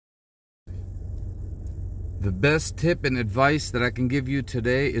The best tip and advice that I can give you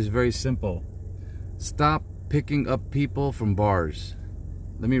today is very simple. Stop picking up people from bars.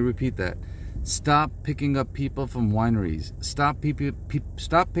 Let me repeat that. Stop picking up people from wineries. Stop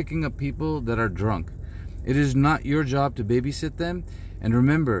picking up people that are drunk. It is not your job to babysit them. And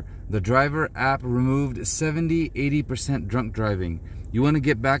remember, the driver app removed 70-80% drunk driving. You want to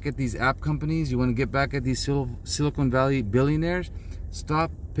get back at these app companies? You want to get back at these Silicon Valley billionaires?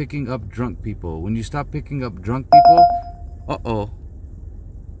 Stop picking up drunk people. When you stop picking up drunk people, uh-oh.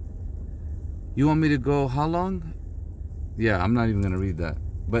 You want me to go how long? Yeah, I'm not even going to read that.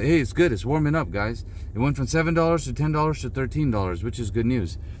 But hey, it's good. It's warming up, guys. It went from $7 to $10 to $13, which is good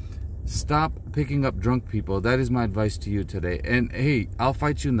news. Stop picking up drunk people. That is my advice to you today. And hey, I'll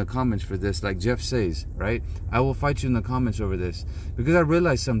fight you in the comments for this, like Jeff says, right? I will fight you in the comments over this. Because I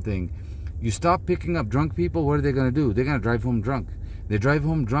realized something. You stop picking up drunk people, what are they going to do? They're going to drive home drunk. They drive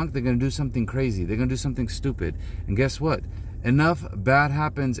home drunk, they're going to do something crazy. They're going to do something stupid. And guess what? Enough bad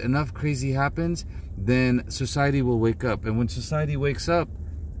happens, enough crazy happens, then society will wake up. And when society wakes up,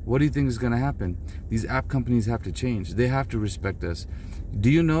 what do you think is going to happen? These app companies have to change. They have to respect us. Do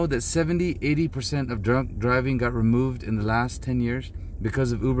you know that 70-80% of drunk driving got removed in the last 10 years?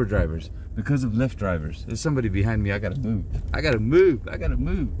 Because of Uber drivers, because of Lyft drivers. There's somebody behind me. I got to move. I got to move. I got to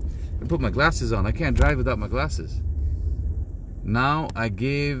move. I put my glasses on. I can't drive without my glasses. Now I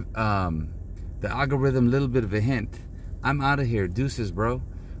gave the algorithm a little bit of a hint. I'm out of here. Deuces, bro.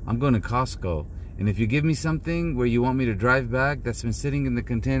 I'm going to Costco. And if you give me something where you want me to drive back that's been sitting in the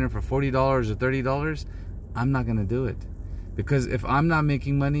container for $40 or $30, I'm not going to do it. Because if I'm not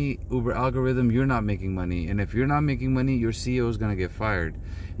making money, Uber algorithm, you're not making money. And if you're not making money, your CEO is going to get fired.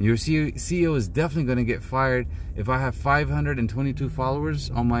 And your CEO is definitely going to get fired if I have 522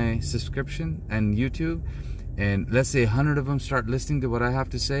 followers on my subscription and YouTube. And let's say 100 of them start listening to what I have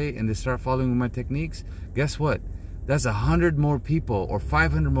to say and they start following my techniques. Guess what? That's 100 more people or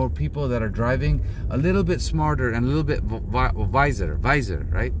 500 more people that are driving a little bit smarter and a little bit wiser,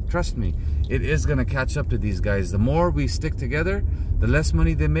 right? Trust me, it is going to catch up to these guys. The more we stick together, the less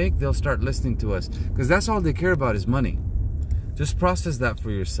money they make, they'll start listening to us. Because that's all they care about is money. Just process that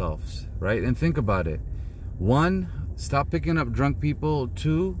for yourselves, right? And think about it. 1, stop picking up drunk people.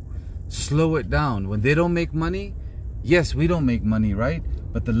 2, slow it down. When they don't make money, yes, we don't make money, right?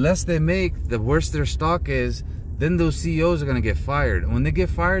 But the less they make, the worse their stock is. Then those CEOs are going to get fired. And when they get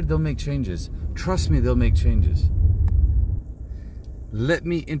fired, they'll make changes. Trust me, they'll make changes. Let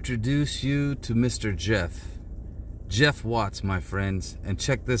me introduce you to Mr. Jeff Watts, my friends. And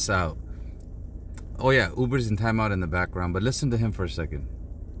check this out. Oh yeah, Uber's in timeout in the background, but listen to him for a second.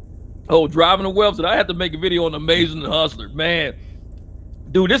 Oh, driving the website. I had to make a video on Amazing Hustler, man.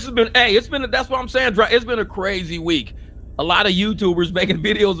 Dude, this has been, hey, that's what I'm saying. It's been a crazy week. A lot of YouTubers making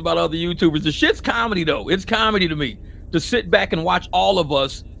videos about other YouTubers. The shit's comedy, though. It's comedy to me to sit back and watch all of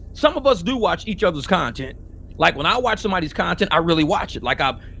us. Some of us do watch each other's content. Like when I watch somebody's content, I really watch it. Like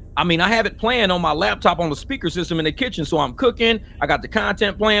I mean, I have it playing on my laptop on the speaker system in the kitchen. So I'm cooking. I got the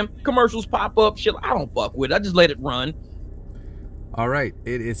content playing. Commercials pop up. Shit, I don't fuck with it. I just let it run. All right,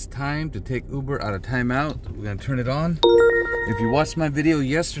 it is time to take Uber out of timeout. We're going to turn it on. If you watched my video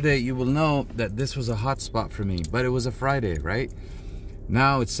yesterday, you will know that this was a hot spot for me, but it was a Friday, right?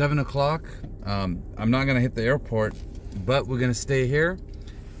 Now it's 7 o'clock. I'm not going to hit the airport, but we're going to stay here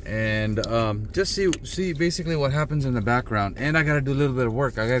and just see basically what happens in the background. And I got to do a little bit of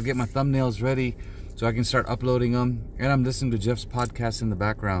work. I got to get my thumbnails ready so I can start uploading them. And I'm listening to Jeff's podcast in the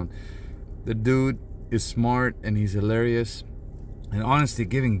background. The dude is smart and he's hilarious. And honestly,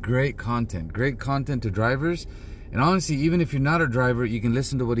 giving great content to drivers. And honestly, even if you're not a driver, you can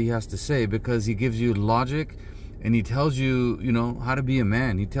listen to what he has to say because he gives you logic and he tells you, you know, how to be a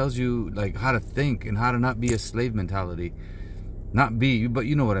man. He tells you like how to think and how to not be a slave mentality. But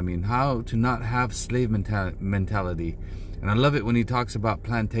you know what I mean. How to not have slave mentality. And I love it when he talks about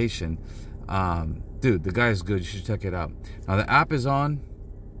plantation. Dude, the guy is good. You should check it out. Now the app is on.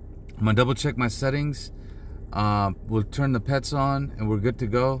 I'm gonna double check my settings. We'll turn the pets on and we're good to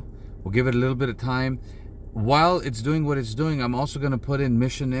go. We'll give it a little bit of time. While it's doing what it's doing, I'm also going to put in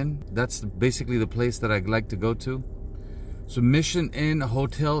Mission Inn. That's basically the place that I'd like to go to. So Mission Inn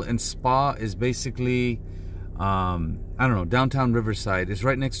Hotel and Spa is basically, I don't know, downtown Riverside. It's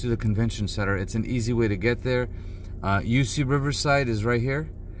right next to the convention center. It's an easy way to get there. UC Riverside is right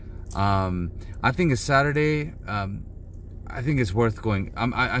here. I think it's Saturday. I think it's worth going.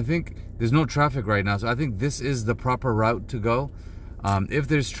 I think there's no traffic right now, so I think this is the proper route to go. If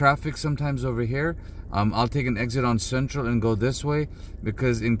there's traffic sometimes over here, I'll take an exit on Central and go this way,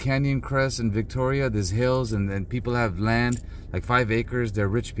 because in Canyon Crest and Victoria, there's hills and people have land, like 5 acres. They're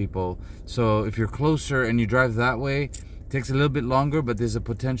rich people. So if you're closer and you drive that way, it takes a little bit longer, but there's a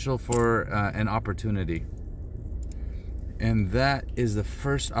potential for an opportunity. And that is the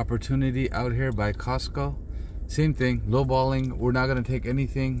first opportunity out here by Costco. Same thing, lowballing. We're not gonna take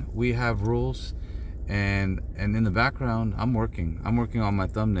anything. We have rules. And in the background, I'm working on my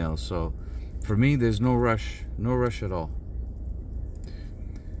thumbnails. So for me, there's no rush at all.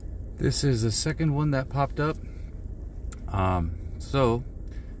 This is the second one that popped up. So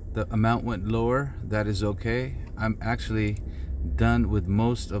the amount went lower. That is okay. I'm actually done with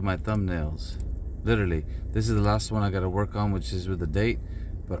most of my thumbnails. Literally, this is the last one I got to work on, which is with the date.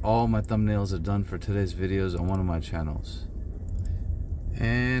 But all my thumbnails are done for today's videos on one of my channels.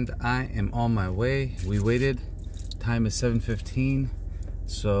 And I am on my way. We waited. Time is 7:15.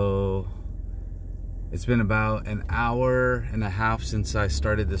 So it's been about an hour and a half since I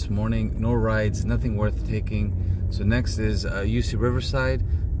started this morning. No rides, nothing worth taking. So next is UC Riverside,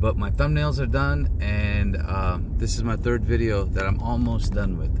 but my thumbnails are done, and this is my third video that I'm almost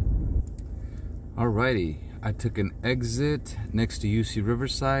done with. Alrighty, I took an exit next to UC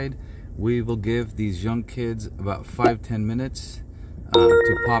Riverside. We will give these young kids about 5-10 minutes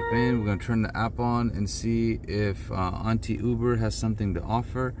to pop in. We're gonna turn the app on and see if Auntie Uber has something to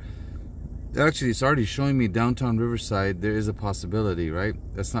offer. Actually, it's already showing me downtown Riverside. There is a possibility, right?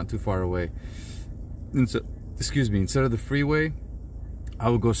 That's not too far away. And so, excuse me, instead of the freeway, I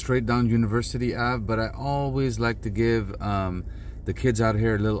would go straight down University Ave, but I always like to give the kids out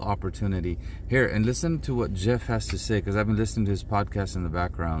here a little opportunity. Here, and listen to what Jeff has to say, because I've been listening to his podcast in the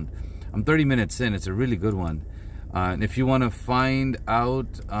background. I'm 30 minutes in. It's a really good one. And if you want to find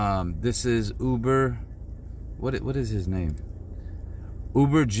out, this is Uber. What is his name?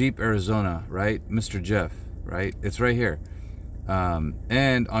 Uber Jeep Arizona, right? Mr. Jeff, right? It's right here.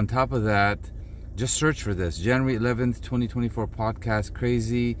 And on top of that, just search for this. January 11th, 2024 podcast,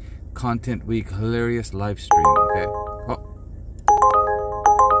 Crazy Content Week, hilarious live stream, okay? Oh.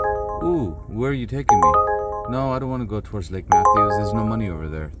 Ooh, where are you taking me? No, I don't want to go towards Lake Matthews. There's no money over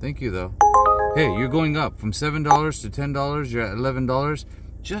there. Thank you, though. Hey, you're going up from $7 to $10. You're at $11.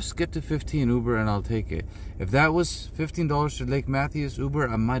 Just get to 15, Uber, and I'll take it. If that was $15 to Lake Matthews, Uber,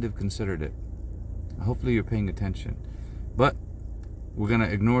 I might have considered it. Hopefully you're paying attention. But we're going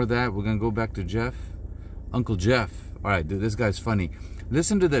to ignore that. We're going to go back to Jeff. Uncle Jeff. All right, dude, this guy's funny.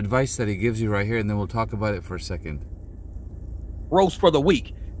 Listen to the advice that he gives you right here, and then we'll talk about it for a second. Gross for the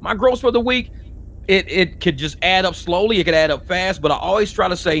week. My gross for the week, it could just add up slowly. It could add up fast. But I always try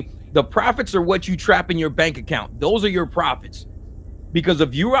to say the profits are what you trap in your bank account. Those are your profits. Because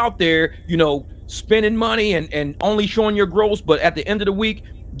if you're out there, you know, spending money and only showing your gross, but at the end of the week,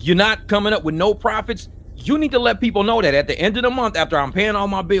 you're not coming up with no profits, you need to let people know that at the end of the month, after I'm paying all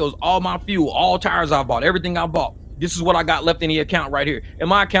my bills, all my fuel, all tires I bought, everything I bought, this is what I got left in the account right here. And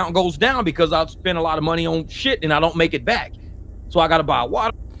my account goes down because I've spent a lot of money on shit and I don't make it back. So I got to buy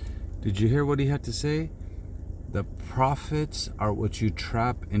water. Did you hear what he had to say? The profits are what you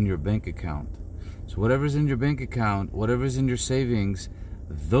trap in your bank account. So whatever's in your bank account, whatever's in your savings,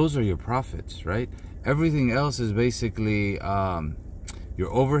 those are your profits, right? Everything else is basically your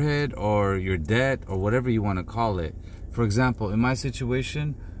overhead or your debt or whatever you want to call it. For example, in my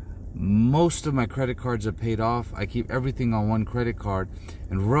situation, most of my credit cards are paid off. I keep everything on one credit card,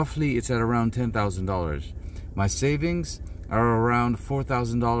 and roughly it's at around $10,000. My savings are around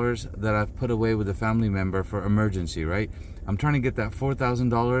 $4,000 that I've put away with a family member for emergency, right? I'm trying to get that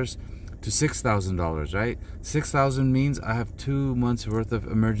 $4,000 to $6,000, right? $6,000 means I have 2 months worth of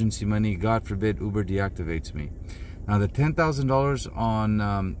emergency money. God forbid Uber deactivates me. Now the $10,000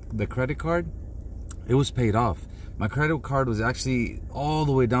 on the credit card, it was paid off. My credit card was actually all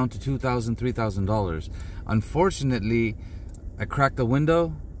the way down to $2,000, $3,000. Unfortunately, I cracked the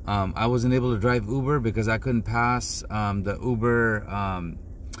window. I wasn't able to drive Uber because I couldn't pass the Uber.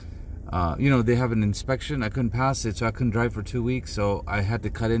 You know, they have an inspection. I couldn't pass it, so I couldn't drive for 2 weeks. So I had to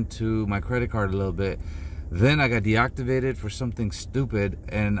cut into my credit card a little bit. Then I got deactivated for something stupid,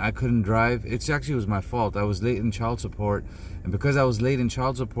 and I couldn't drive. It actually was my fault. I was late in child support, and because I was late in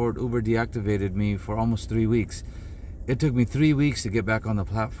child support, Uber deactivated me for almost 3 weeks. It took me 3 weeks to get back on the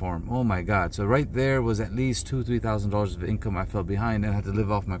platform. Oh my God. So right there was at least $2,000 to $3,000 of income I fell behind, and I had to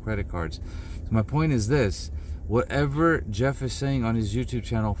live off my credit cards. So my point is this: whatever Jeff is saying on his YouTube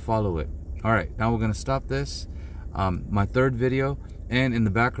channel, follow it. All right, now we're going to stop this. My third video, and in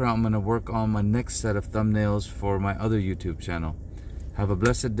the background, I'm going to work on my next set of thumbnails for my other YouTube channel. Have a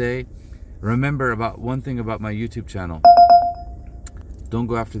blessed day. Remember about one thing about my YouTube channel. don't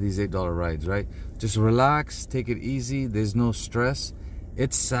go after these $8 rides, right? Just relax, take it easy. There's no stress.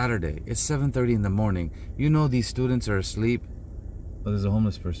 It's Saturday. It's 7:30 in the morning. You know these students are asleep. Oh, there's a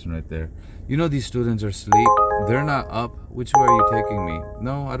homeless person right there. You know these students are asleep. They're not up. Which way are you taking me?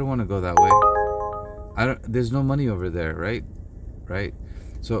 No, I don't want to go that way. There's no money over there, right? Right?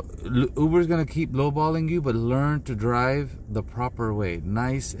 So Uber's going to keep lowballing you, but learn to drive the proper way,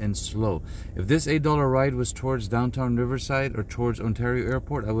 nice and slow. If this $8 ride was towards downtown Riverside or towards Ontario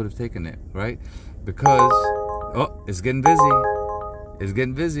Airport, I would have taken it, right? Because, oh, it's getting busy. It's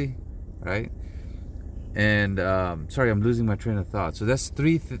getting busy, right? And sorry, I'm losing my train of thought. So that's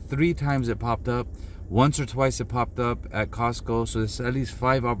three times it popped up. Once or twice it popped up at Costco. So there's at least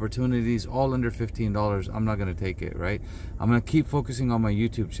 5 opportunities, all under $15. I'm not gonna take it, right? I'm gonna keep focusing on my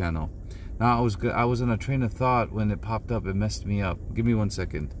YouTube channel. Now I was on a train of thought when it popped up. It messed me up. Give me 1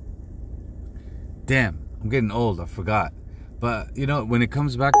 second. Damn, I'm getting old. I forgot. But you know, when it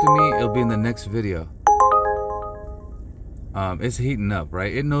comes back to me, it'll be in the next video. It's heating up,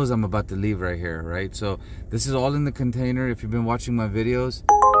 right? It knows I'm about to leave right here, right? So this is all in the container. If you've been watching my videos,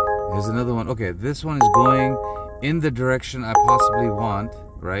 here's another one. Okay, this one is going in the direction I possibly want,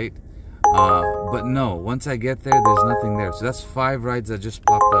 right? But no, once I get there, there's nothing there. So that's 5 rides that just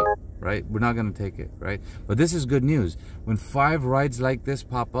popped up, right? We're not gonna take it, right? But this is good news. When 5 rides like this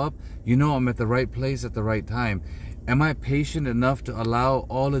pop up, you know I'm at the right place at the right time. Am I patient enough to allow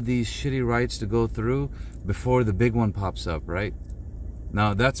all of these shitty rides to go through before the big one pops up, right?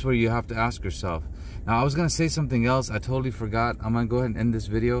 Now that's where you have to ask yourself. Now I was gonna say something else. I totally forgot. I'm gonna go ahead and end this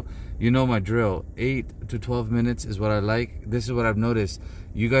video. You know my drill. 8 to 12 minutes is what I like. This is what I've noticed.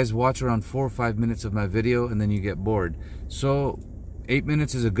 You guys watch around 4 or 5 minutes of my video and then you get bored. So 8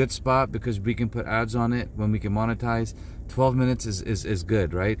 minutes is a good spot because we can put ads on it when we can monetize. 12 minutes is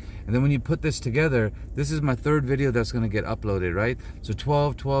good, right? And then when you put this together, this is my 3rd video that's gonna get uploaded, right? So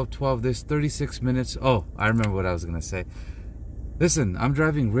 12, 12, 12, there's 36 minutes. Oh, I remember what I was gonna say. Listen, I'm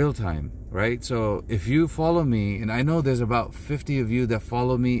driving real time, right? So if you follow me, and I know there's about 50 of you that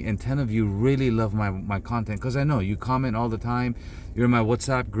follow me and 10 of you really love my content, because I know you comment all the time. You're in my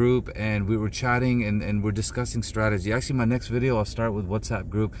WhatsApp group and we were chatting and we're discussing strategy. Actually, my next video, I'll start with WhatsApp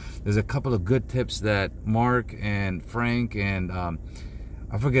group. There's a couple of good tips that Mark and Frank and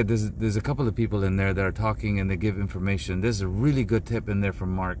I forget, there's a couple of people in there that are talking and they give information. There's a really good tip in there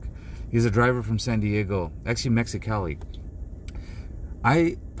from Mark. He's a driver from San Diego, actually Mexicali.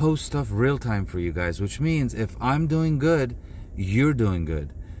 I post stuff real time for you guys, which means if I'm doing good, you're doing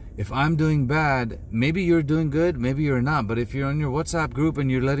good. If I'm doing bad, maybe you're doing good, maybe you're not. But if you're on your WhatsApp group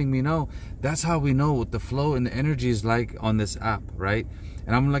and you're letting me know, that's how we know what the flow and the energy is like on this app, right?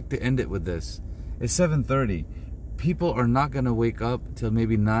 And I'm like to end it with this. It's 7:30. People are not going to wake up till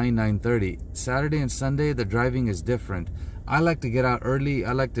maybe 9:30. Saturday and Sunday, the driving is different. I like to get out early.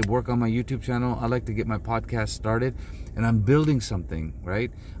 I like to work on my YouTube channel. I like to get my podcast started. And I'm building something,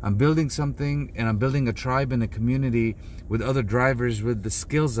 right? I'm building something, and I'm building a tribe and a community with other drivers with the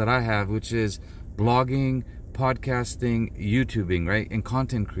skills that I have, which is blogging, podcasting, YouTubing, right? And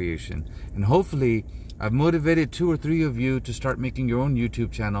content creation. And hopefully, I've motivated 2 or 3 of you to start making your own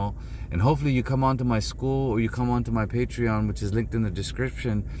YouTube channel. And hopefully you come onto my school or you come onto my Patreon, which is linked in the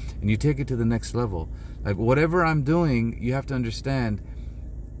description, and you take it to the next level. Like whatever I'm doing, you have to understand,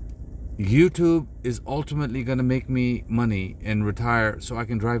 YouTube is ultimately going to make me money and retire so I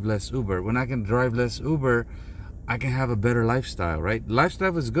can drive less Uber. When I can drive less Uber, I can have a better lifestyle, right?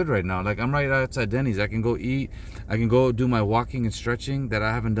 Lifestyle is good right now. Like I'm right outside Denny's. I can go eat. I can go do my walking and stretching that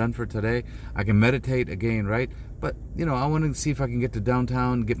I haven't done for today. I can meditate again, right? But, you know, I want to see if I can get to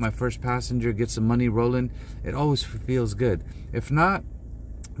downtown, get my first passenger, get some money rolling. It always feels good. If not,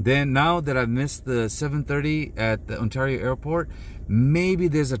 then now that I've missed the 7:30 at the Ontario Airport, maybe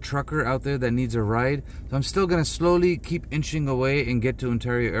there's a trucker out there that needs a ride. So I'm still going to slowly keep inching away and get to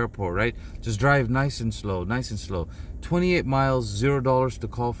Ontario Airport, right? Just drive nice and slow, nice and slow. 28 miles, $0 to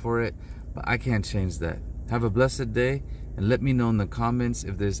call for it, but I can't change that. Have a blessed day, and let me know in the comments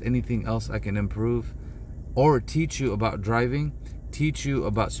if there's anything else I can improve or teach you about driving, teach you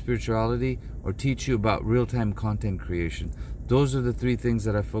about spirituality, or teach you about real-time content creation. Those are the 3 things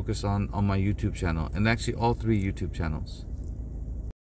that I focus on my YouTube channel, and actually all 3 YouTube channels.